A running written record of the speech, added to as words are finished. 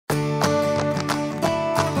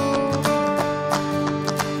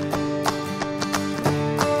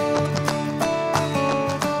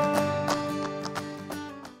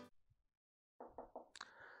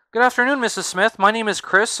Good afternoon, Mrs. Smith. My name is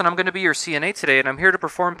Chris, and I'm going to be your CNA today, and I'm here to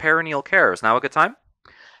perform perineal care. Is now a good time?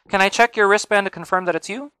 Can I check your wristband to confirm that it's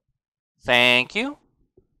you? Thank you.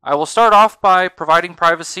 I will start off by providing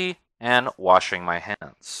privacy and washing my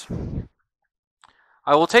hands.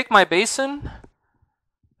 I will take my basin,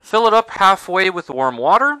 fill it up halfway with warm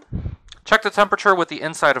water, check the temperature with the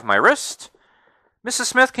inside of my wrist. Mrs.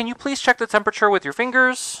 Smith, can you please check the temperature with your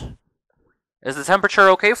fingers? Is the temperature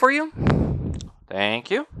okay for you?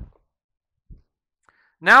 Thank you.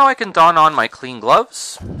 Now I can don on my clean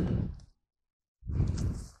gloves.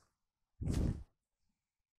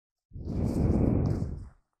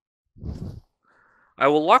 I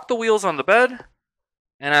will lock the wheels on the bed,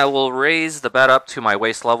 and I will raise the bed up to my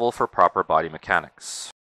waist level for proper body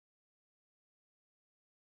mechanics.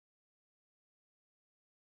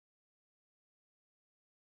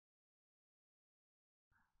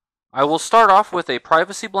 I will start off with a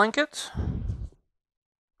privacy blanket,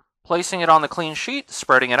 placing it on the clean sheet,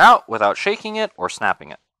 spreading it out without shaking it or snapping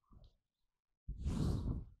it.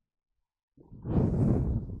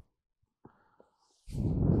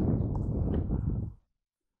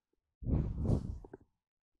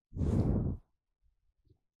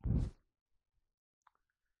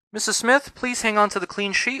 Mrs. Smith, please hang on to the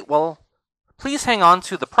clean sheet please hang on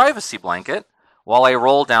to the privacy blanket while I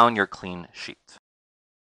roll down your clean sheet.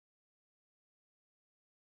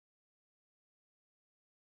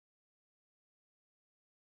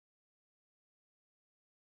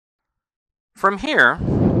 From here,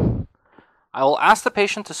 I will ask the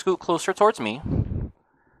patient to scoot closer towards me.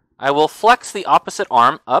 I will flex the opposite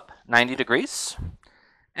arm up 90 degrees.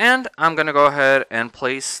 And I'm going to go ahead and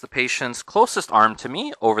place the patient's closest arm to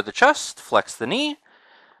me over the chest, flex the knee.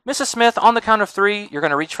 Mrs. Smith, on the count of 3, you're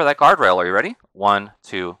going to reach for that guardrail. Are you ready? 1,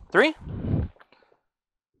 2, 3.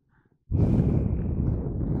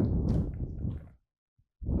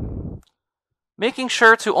 Making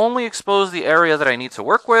sure to only expose the area that I need to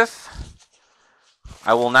work with.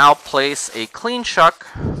 I will now place a clean chuck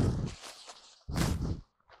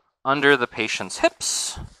under the patient's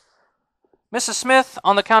hips. Mrs. Smith,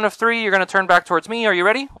 on the count of 3, you're going to turn back towards me. Are you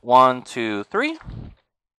ready? 1, 2, 3.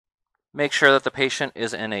 Make sure that the patient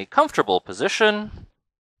is in a comfortable position.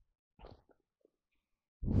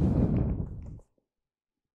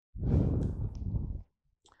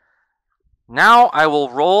 Now I will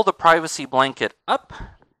roll the privacy blanket up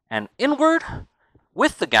and inward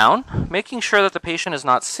with the gown, making sure that the patient is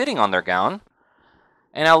not sitting on their gown.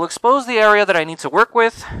 And I'll expose the area that I need to work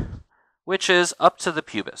with, which is up to the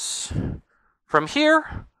pubis. From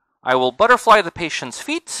here, I will butterfly the patient's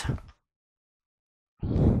feet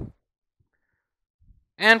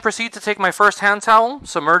and proceed to take my first hand towel,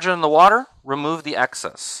 submerge it in the water, remove the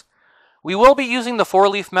excess. We will be using the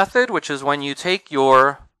 4-leaf method, which is when you take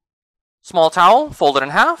your small towel, fold it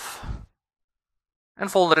in half, and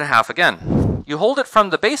fold it in half again. You hold it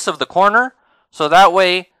from the base of the corner, so that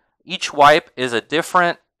way each wipe is a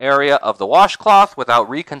different area of the washcloth without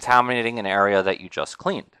recontaminating an area that you just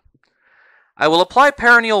cleaned. I will apply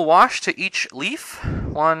perineal wash to each leaf.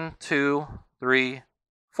 1, 2, 3,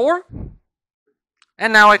 4.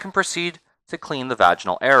 And now I can proceed to clean the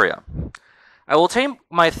vaginal area. I will take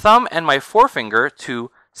my thumb and my forefinger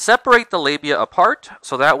to separate the labia apart,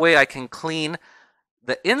 so that way I can clean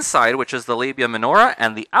the inside, which is the labia minora,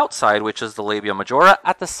 and the outside, which is the labia majora,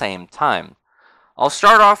 at the same time. I'll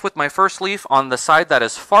start off with my first leaf on the side that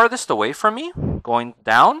is farthest away from me, going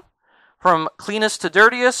down from cleanest to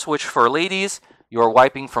dirtiest, which for ladies, you're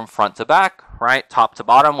wiping from front to back, right, top to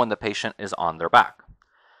bottom when the patient is on their back.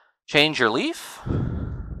 Change your leaf,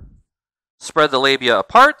 spread the labia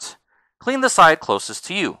apart, clean the side closest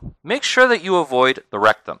to you. Make sure that you avoid the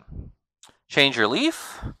rectum. Change your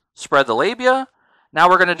leaf, spread the labia. Now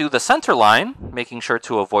we're going to do the center line, making sure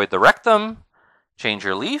to avoid the rectum. Change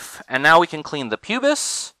your leaf, and now we can clean the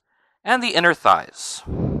pubis and the inner thighs.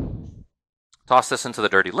 Toss this into the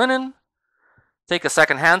dirty linen. Take a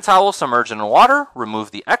second hand towel, submerge it in water,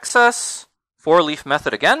 remove the excess. 4-leaf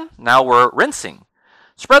method again. Now we're rinsing.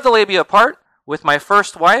 Spread the labia apart. With my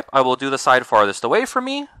first wipe, I will do the side farthest away from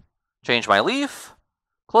me. Change my leaf.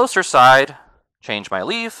 Closer side. Change my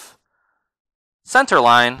leaf. Center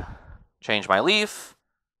line. Change my leaf,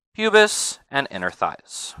 pubis, and inner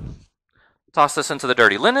thighs. Toss this into the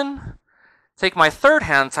dirty linen. Take my third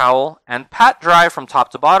hand towel and pat dry from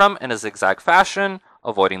top to bottom in a zigzag fashion,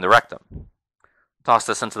 avoiding the rectum. Toss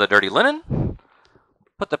this into the dirty linen.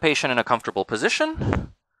 Put the patient in a comfortable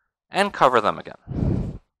position and cover them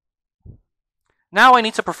again. Now I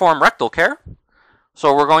need to perform rectal care.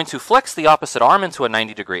 So we're going to flex the opposite arm into a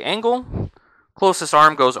 90-degree angle. Closest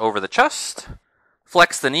arm goes over the chest.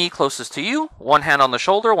 Flex the knee closest to you, one hand on the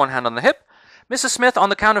shoulder, one hand on the hip. Mrs. Smith, on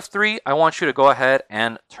the count of 3, I want you to go ahead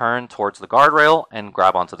and turn towards the guardrail and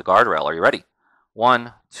grab onto the guardrail. Are you ready?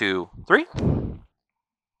 1, 2, 3.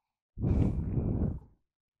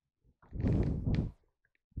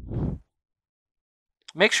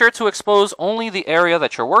 Make sure to expose only the area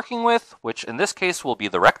that you're working with, which in this case will be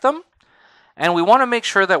the rectum. And we want to make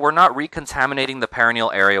sure that we're not recontaminating the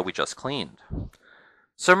perineal area we just cleaned.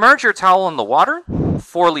 Submerge your towel in the water,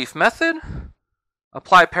 4-leaf method.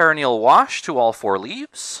 Apply perineal wash to all 4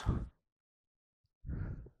 leaves.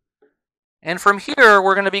 And from here,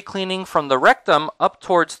 we're going to be cleaning from the rectum up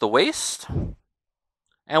towards the waist.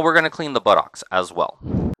 And we're going to clean the buttocks as well.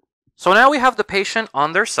 So now we have the patient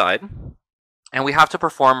on their side, and we have to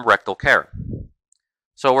perform rectal care.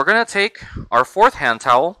 So we're going to take our 4th hand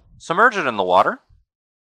towel, submerge it in the water.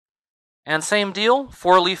 And same deal,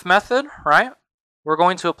 4-leaf method, right? We're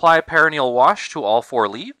going to apply perineal wash to all 4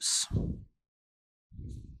 leaves.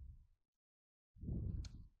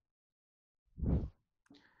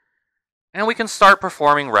 And we can start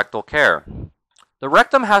performing rectal care. The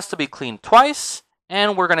rectum has to be cleaned twice,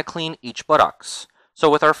 and we're going to clean each buttocks.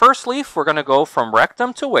 So with our first leaf, we're going to go from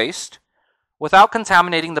rectum to waist without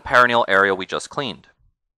contaminating the perineal area we just cleaned.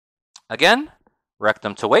 Again,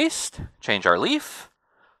 rectum to waist, change our leaf,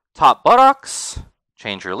 top buttocks,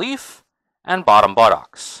 change your leaf, and bottom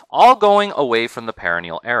buttocks, all going away from the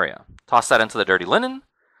perineal area. Toss that into the dirty linen.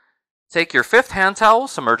 Take your 5th hand towel,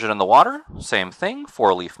 submerge it in the water, same thing,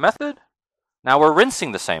 4-leaf method. Now we're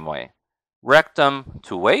rinsing the same way. Rectum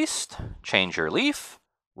to waist, change your leaf.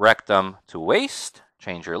 Rectum to waist,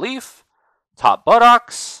 change your leaf. Top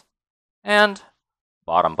buttocks, and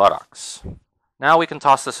bottom buttocks. Now we can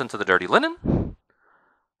toss this into the dirty linen.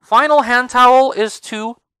 Final hand towel is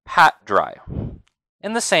to pat dry.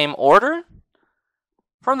 In the same order,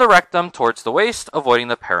 from the rectum towards the waist, avoiding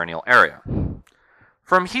the perineal area.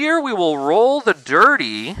 From here, we will roll the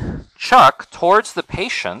dirty chuck towards the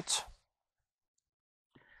patient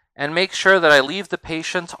and make sure that I leave the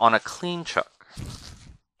patient on a clean chuck.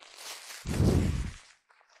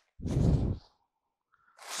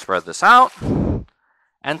 Spread this out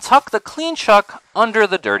and tuck the clean chuck under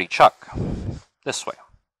the dirty chuck. This way.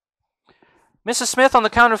 Mrs. Smith, on the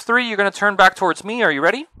count of 3, you're going to turn back towards me. Are you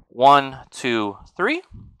ready? 1, 2, 3.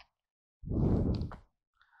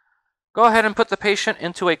 Go ahead and put the patient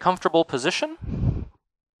into a comfortable position.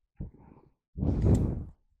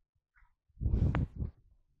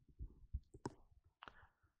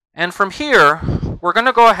 And from here, we're going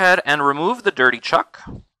to go ahead and remove the dirty chuck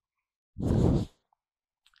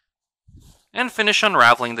and finish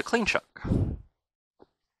unraveling the clean chuck.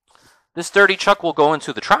 This dirty chuck will go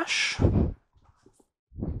into the trash.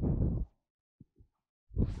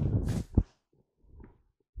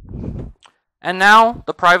 And now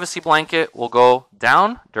the privacy blanket will go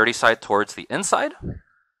down, dirty side towards the inside.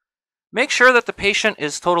 Make sure that the patient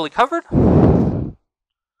is totally covered.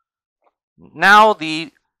 Now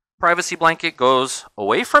the privacy blanket goes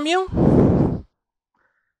away from you,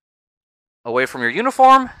 away from your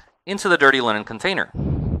uniform, into the dirty linen container.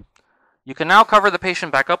 You can now cover the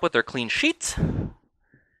patient back up with their clean sheet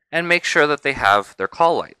and make sure that they have their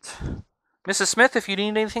call light. Mrs. Smith, if you need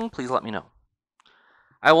anything, please let me know.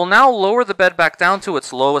 I will now lower the bed back down to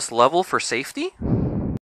its lowest level for safety.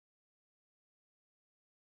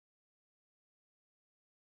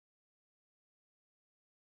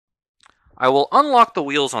 I will unlock the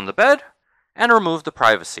wheels on the bed and remove the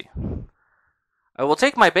privacy. I will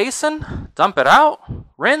take my basin, dump it out,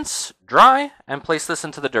 rinse, dry, and place this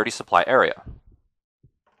into the dirty supply area.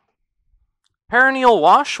 Perineal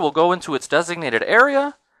wash will go into its designated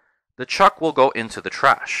area. The chuck will go into the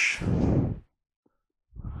trash.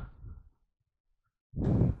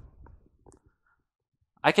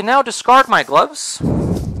 I can now discard my gloves,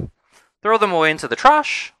 throw them away into the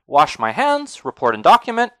trash, wash my hands, report and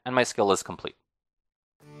document, and my skill is complete.